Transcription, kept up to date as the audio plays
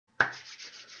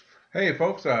Hey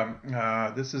folks,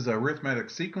 this is Arithmetic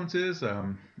Sequences,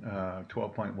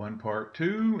 12.1 Part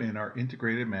 2 in our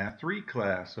Integrated Math 3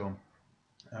 class. So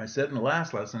I said in the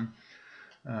last lesson,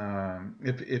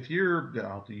 if you're,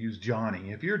 I'll use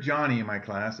Johnny, if you're Johnny in my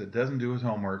class that doesn't do his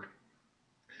homework,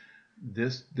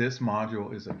 this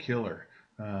module is a killer.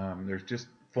 There's just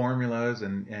formulas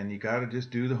and you got to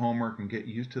just do the homework and get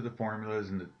used to the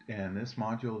formulas and this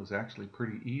module is actually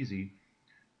pretty easy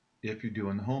if you're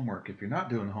doing the homework. If you're not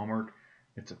doing the homework,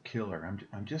 it's a killer.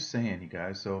 I'm just saying, you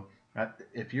guys. So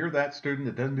if you're that student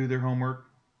that doesn't do their homework,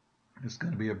 it's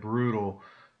going to be a brutal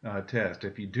test.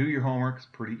 If you do your homework, it's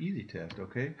a pretty easy test,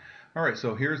 okay? All right,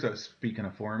 so here's, speaking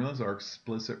of formulas, our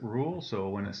explicit rule. So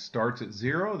when it starts at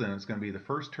 0, then it's going to be the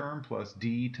first term plus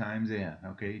d times n,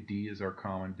 okay? D is our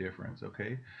common difference,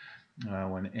 okay?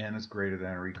 When n is greater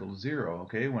than or equal to 0,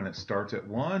 okay? When it starts at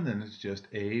 1, then it's just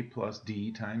a plus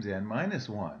d times n minus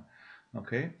 1,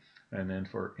 okay? And then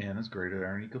for n is greater than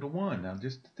or equal to 1. Now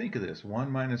just think of this. 1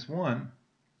 minus 1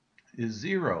 is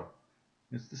 0.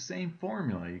 It's the same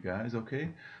formula, you guys, okay?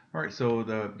 All right, so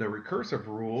the recursive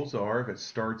rules are if it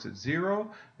starts at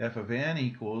 0, f of n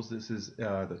equals, this is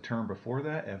the term before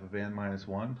that, f of n minus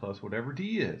 1 plus whatever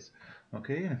d is.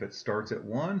 Okay, and if it starts at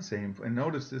 1, same, and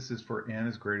notice this is for n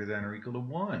is greater than or equal to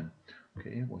 1,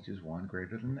 okay, which is 1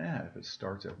 greater than that. If it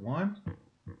starts at 1,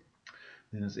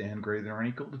 then it's n greater than or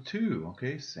equal to 2,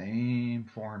 okay, same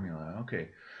formula, okay.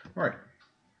 All right,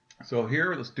 so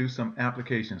here, let's do some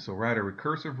applications. So write a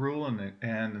recursive rule and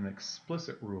an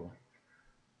explicit rule.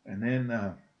 And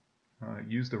then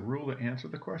use the rule to answer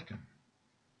the question.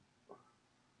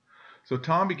 So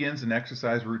Tom begins an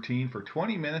exercise routine for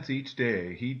 20 minutes each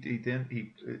day.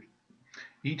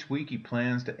 Each week he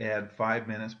plans to add 5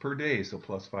 minutes per day. So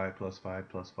plus 5, plus 5,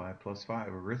 plus 5, plus 5,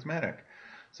 arithmetic.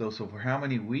 So for how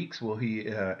many weeks will he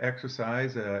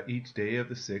exercise each day of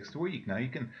the 6th week? Now you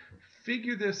can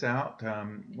figure this out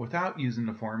without using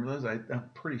the formulas. I'm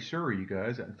pretty sure you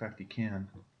guys, in fact you can.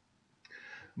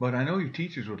 But I know your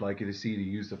teachers would like you to see you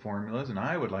use the formulas, and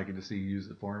I would like you to see you use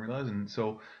the formulas. And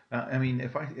so, I mean,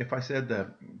 if I said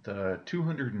the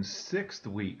 206th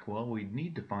week, well, we'd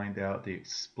need to find out the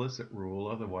explicit rule.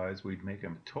 Otherwise, we'd make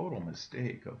a total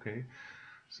mistake. Okay.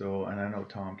 So, and I know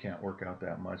Tom can't work out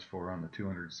that much for on the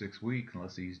 206th week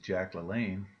unless he's Jack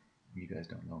LaLanne. You guys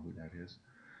don't know who that is.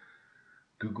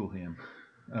 Google him.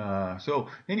 So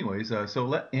anyways, so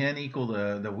let n equal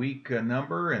the week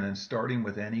number, and then starting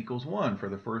with n equals 1 for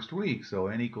the first week. So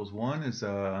n equals 1 is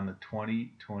on the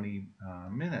 20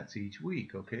 minutes each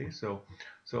week, okay? So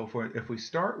if we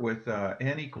start with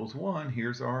n equals 1,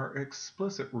 here's our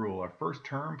explicit rule. Our first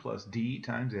term plus d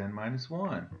times n minus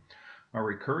 1.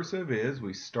 Our recursive is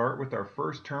we start with our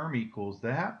first term equals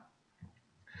that,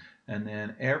 and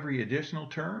then every additional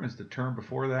term is the term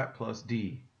before that plus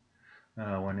d.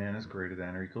 When n is greater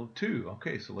than or equal to 2.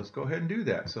 Okay, so let's go ahead and do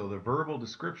that. So the verbal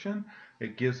description,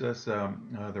 it gives us the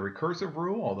recursive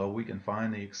rule, although we can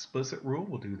find the explicit rule.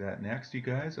 We'll do that next, you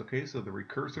guys. Okay, so the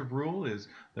recursive rule is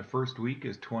the first week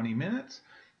is 20 minutes,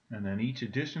 and then each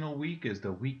additional week is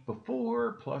the week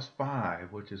before plus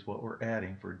 5, which is what we're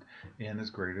adding for n is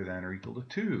greater than or equal to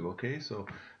 2. Okay, so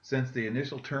since the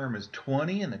initial term is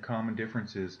 20 and the common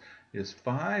difference is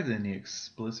 5, then the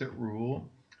explicit rule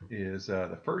is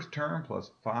the first term plus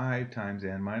 5 times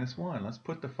n minus 1. Let's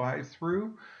put the 5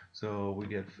 through. So we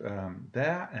get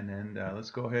that, and then let's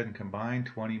go ahead and combine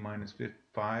 20 minus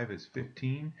 5 is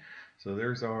 15. So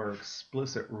there's our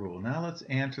explicit rule. Now let's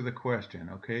answer the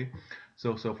question, okay?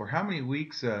 So for how many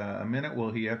weeks a minute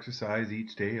will he exercise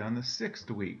each day on the 6th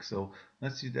week? So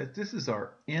let's see that this is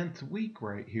our nth week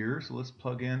right here. So let's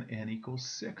plug in n equals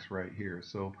 6 right here.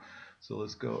 So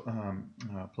let's go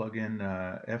plug in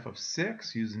f of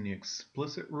 6 using the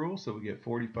explicit rule. So we get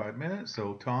 45 minutes.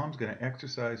 So Tom's going to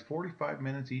exercise 45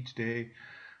 minutes each day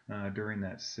during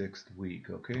that 6th week,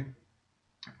 okay?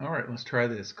 All right, let's try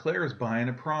this. Claire is buying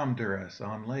a prom dress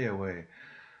on layaway.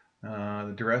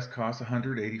 The dress costs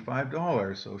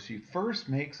 $185. So she first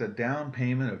makes a down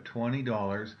payment of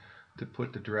 $20 to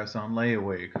put the dress on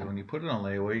layaway, because when you put it on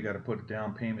layaway, you got to put a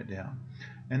down payment down.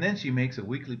 And then she makes a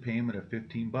weekly payment of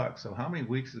 15 bucks. So how many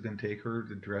weeks is it going to take her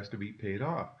the dress to be paid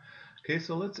off? Okay,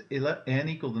 so let's let n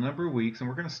equal the number of weeks, and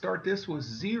we're going to start this with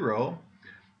 0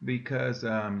 because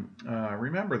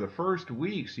remember the first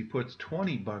week she puts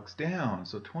 20 bucks down.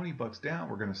 So 20 bucks down,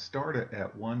 we're going to start it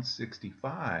at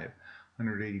 165.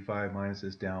 185 minus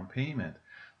this down payment.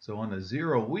 So on the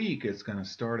 0 week, it's going to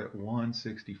start at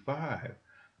 165.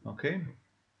 Okay.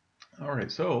 All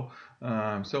right. So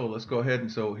let's go ahead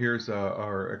and so here's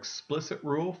our explicit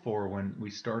rule for when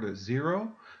we start at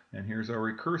 0. And here's our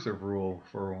recursive rule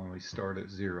for when we start at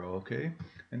 0, okay?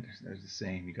 And there's the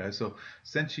same, you guys. So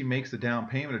since she makes the down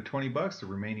payment of 20 bucks, the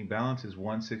remaining balance is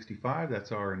 165.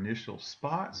 That's our initial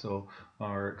spot. So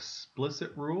our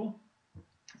explicit rule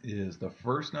is the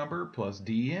first number plus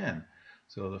DN.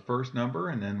 So the first number,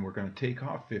 and then we're going to take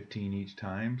off 15 each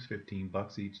time, 15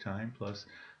 bucks each time, plus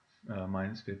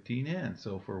minus 15n.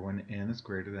 So for when n is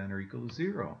greater than or equal to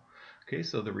 0. Okay,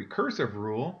 so the recursive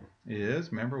rule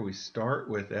is, remember, we start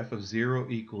with f of 0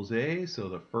 equals a, so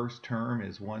the first term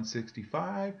is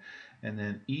 165, and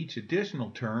then each additional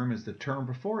term is the term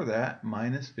before that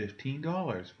minus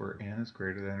 $15 for n is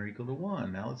greater than or equal to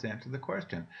 1. Now let's answer the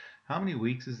question. How many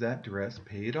weeks is that dress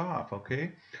paid off?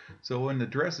 Okay, so when the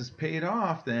dress is paid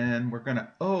off, then we're going to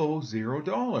owe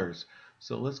 $0.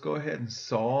 So let's go ahead and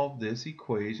solve this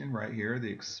equation right here,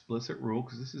 the explicit rule,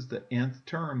 because this is the nth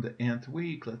term, the nth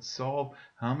week. Let's solve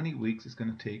how many weeks it's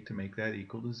going to take to make that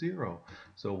equal to 0.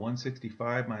 So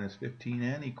 165 minus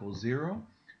 15n equals 0.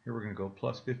 Here we're going to go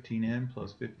plus 15n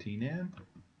plus 15n.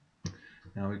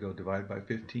 Now we go divide by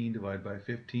 15,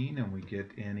 and we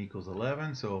get n equals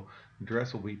 11. So the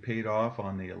dress will be paid off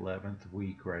on the 11th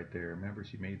week right there. Remember,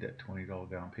 she made that $20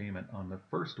 down payment on the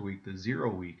first week, the 0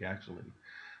 week actually.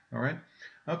 All right.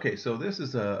 Okay, so this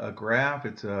is a graph.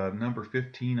 It's number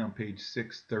 15 on page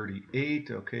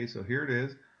 638. Okay, so here it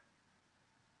is.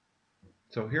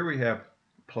 So here we have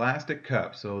plastic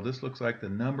cups. So this looks like the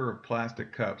number of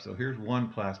plastic cups. So here's one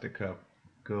plastic cup.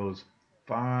 Goes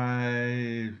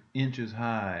 5 inches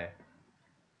high.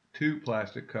 2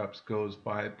 plastic cups goes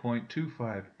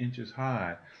 5.25 inches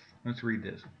high. Let's read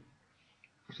this.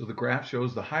 So the graph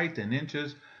shows the height in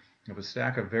inches of a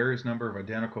stack of various number of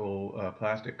identical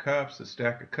plastic cups. The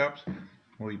stack of cups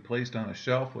will be placed on a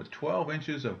shelf with 12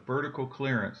 inches of vertical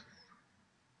clearance.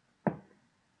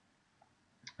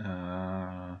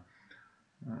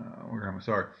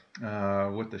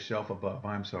 With the shelf above.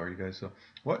 I'm sorry, you guys. So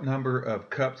what number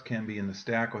of cups can be in the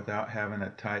stack without having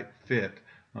a tight fit?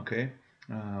 Okay,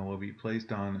 will be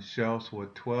placed on shelves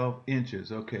with 12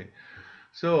 inches. Okay.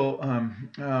 So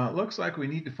looks like we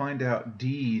need to find out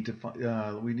D.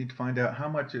 We need to find out how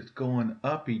much it's going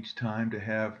up each time to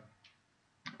have,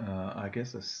 I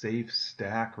guess, a safe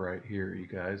stack right here, you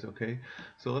guys. Okay.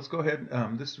 So let's go ahead.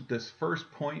 This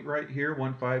first point right here,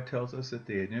 1.5, tells us that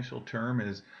the initial term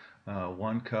is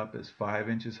 1 cup is 5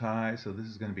 inches high. So this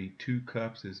is going to be 2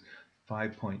 cups is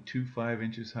 5.25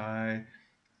 inches high.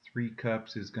 3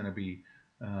 cups is going to be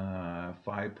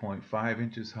 5.5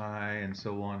 inches high, and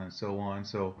so on and so on.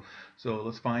 So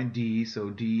let's find D.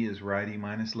 So D is righty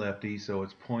minus lefty, so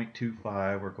it's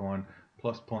 0.25. We're going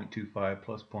plus 0.25,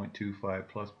 plus 0.25,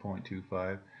 plus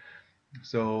 0.25.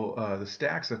 So the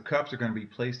stacks of cups are going to be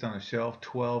placed on a shelf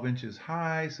 12 inches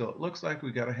high, so it looks like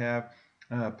we got to have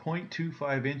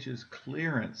 0.25 inches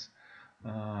clearance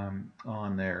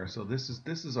on there. So this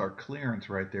is our clearance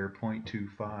right there,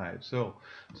 0.25. So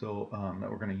that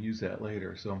we're going to use that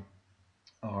later. So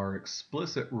our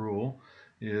explicit rule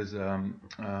is the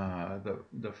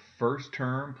first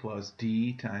term plus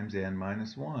D times n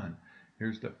minus 1.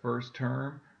 Here's the first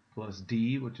term plus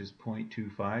D, which is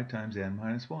 0.25 times n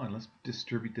minus 1. Let's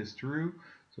distribute this through.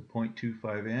 So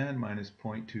 0.25n minus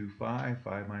 0.25,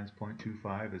 5 minus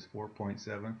 0.25 is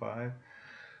 4.75.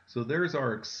 So there's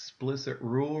our explicit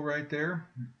rule right there.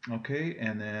 Okay,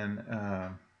 and then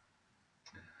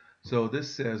so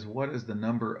this says what is the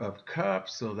number of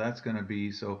cups? So that's going to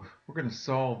be, so we're going to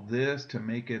solve this to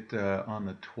make it on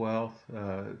the 12th,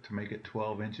 to make it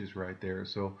 12 inches right there.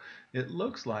 So it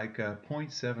looks like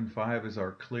 0.75 is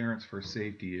our clearance for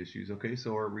safety issues. Okay,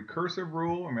 so our recursive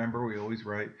rule, remember we always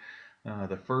write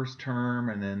the first term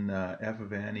and then f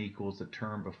of n equals the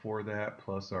term before that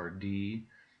plus our d.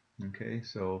 Okay,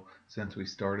 so since we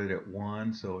started at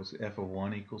 1, so it's f of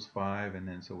 1 equals 5, and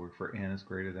then so we're for n is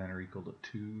greater than or equal to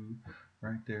 2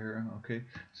 right there. Okay,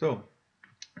 so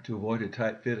to avoid a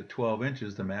tight fit of 12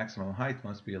 inches, the maximum height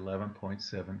must be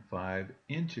 11.75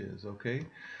 inches. Okay,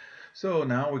 so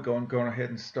now we're going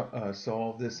ahead and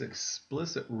solve this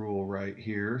explicit rule right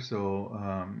here. So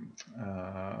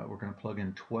we're going to plug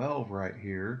in 12 right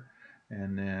here,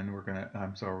 and then we're going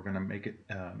to make it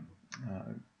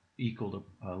equal to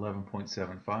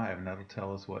 11.75, and that'll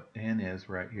tell us what n is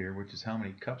right here, which is how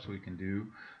many cups we can do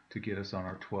to get us on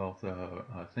our 12th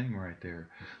thing right there.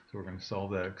 So we're going to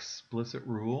solve that explicit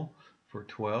rule for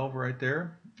 12 right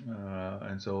there,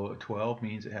 and so 12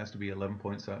 means it has to be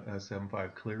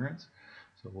 11.75 clearance.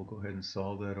 So we'll go ahead and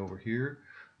solve that over here.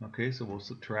 Okay, so we'll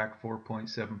subtract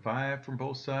 4.75 from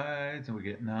both sides, and we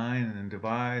get 9, and then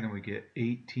divide, and we get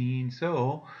 18.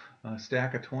 So a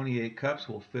stack of 28 cups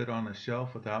will fit on the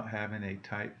shelf without having a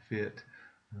tight fit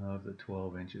of the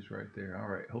 12 inches right there. All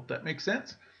right, hope that makes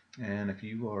sense. And if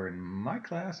you are in my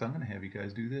class, I'm going to have you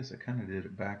guys do this. I kind of did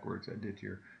it backwards. I did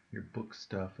your book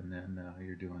stuff, and then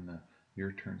you're doing the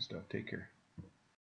your turn stuff. Take care.